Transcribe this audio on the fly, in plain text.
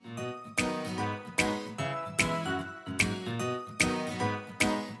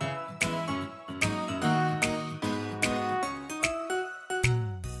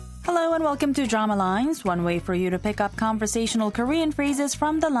Hello and welcome to Drama Lines, one way for you to pick up conversational Korean phrases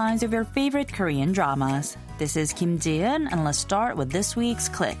from the lines of your favorite Korean dramas. This is Kim Ji-eun, and let's start with this week's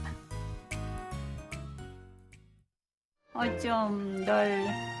clip. 어쩜 널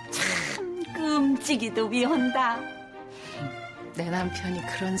참 끔찍이도 미운다. 내 남편이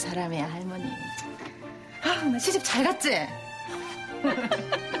그런 사람이야, 할머니. 나 시집 잘 갔지?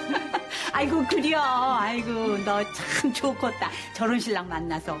 아이고 그려. 아이고 너 참 좋겠다. 저런 신랑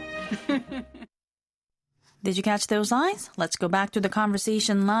만나서. Did you catch those lines? Let's go back to the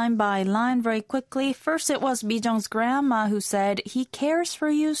conversation line by line very quickly. First, it was Bijung's grandma who said, he cares for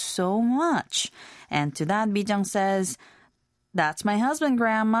you so much. And to that, Bijung says, that's my husband,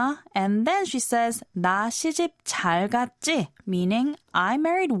 grandma. And then she says, 나 시집 잘 갔지? Meaning, I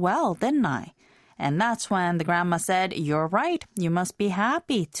married well, didn't I? And that's when the grandma said, you're right. You must be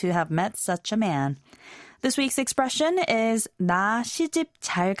happy to have met such a man. This week's expression is 나 시집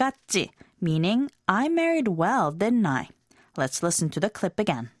잘 갔지? Meaning, I married well, didn't I? Let's listen to the clip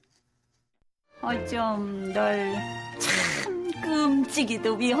again. 어쩜 널 참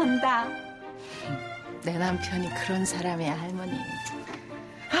끔찍이도 미운다. 내 남편이 그런 사람이야, 할머니.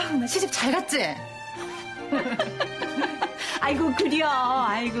 나 시집 잘 갔지? 아이고 그려.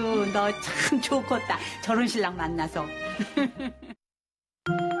 아이고 너 참 좋겠다. 저런 신랑 만나서.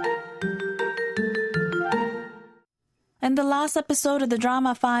 In the last episode of the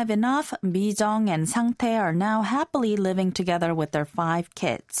drama 5 Enough, Bijung and Sang-tae are now happily living together with their 5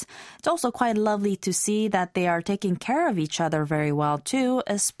 kids. It's also quite lovely to see that they are taking care of each other very well too,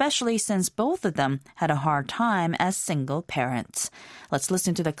 especially since both of them had a hard time as single parents. Let's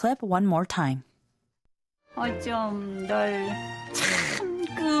listen to the clip one more time. 어쩜 널 참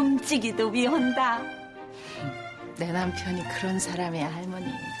끔찍이도 미운다. 내 남편이 그런 사람이야,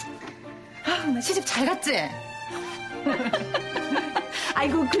 할머니. 나 시집 잘 갔지?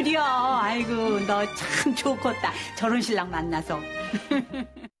 아이고 그려. 아이고 너 참 좋겠다. 저런 신랑 만나서.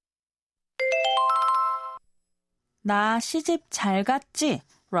 나 시집 잘 갔지?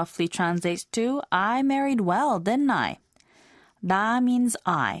 Roughly translates to I married well, didn't I? 나 means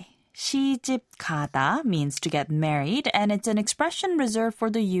I. 시집 가다 means to get married, and it's an expression reserved for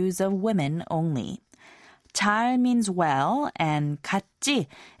the use of women only. 잘 means well, and 갔지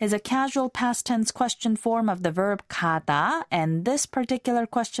is a casual past tense question form of the verb 가다, and this particular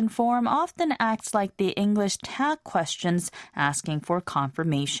question form often acts like the English tag questions asking for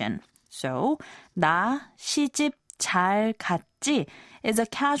confirmation. So, 나 시집 잘 갔지 is a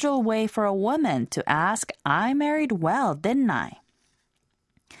casual way for a woman to ask, I married well, didn't I?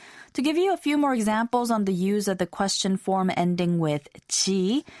 To give you a few more examples on the use of the question form ending with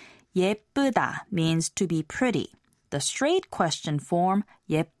지, 예쁘다 means to be pretty. The straight question form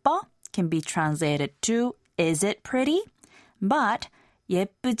예뻐 can be translated to is it pretty? But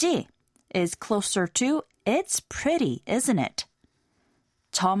예쁘지 is closer to it's pretty, isn't it?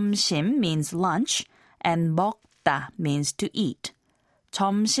 점심 means lunch and 먹다 means to eat.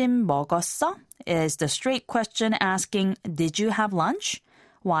 점심 먹었어 is the straight question asking did you have lunch?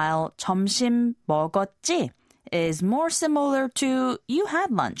 While 점심 먹었지 is more similar to you had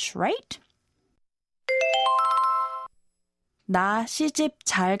lunch, right? 나 시집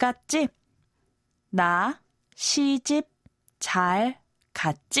잘 갔지? 나 시집 잘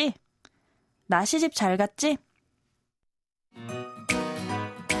갔지? 나 시집 잘 갔지?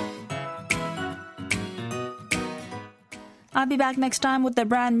 I'll be back next time with a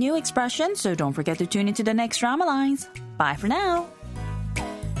brand new expression, so don't forget to tune into the next Drama Lines. Bye for now.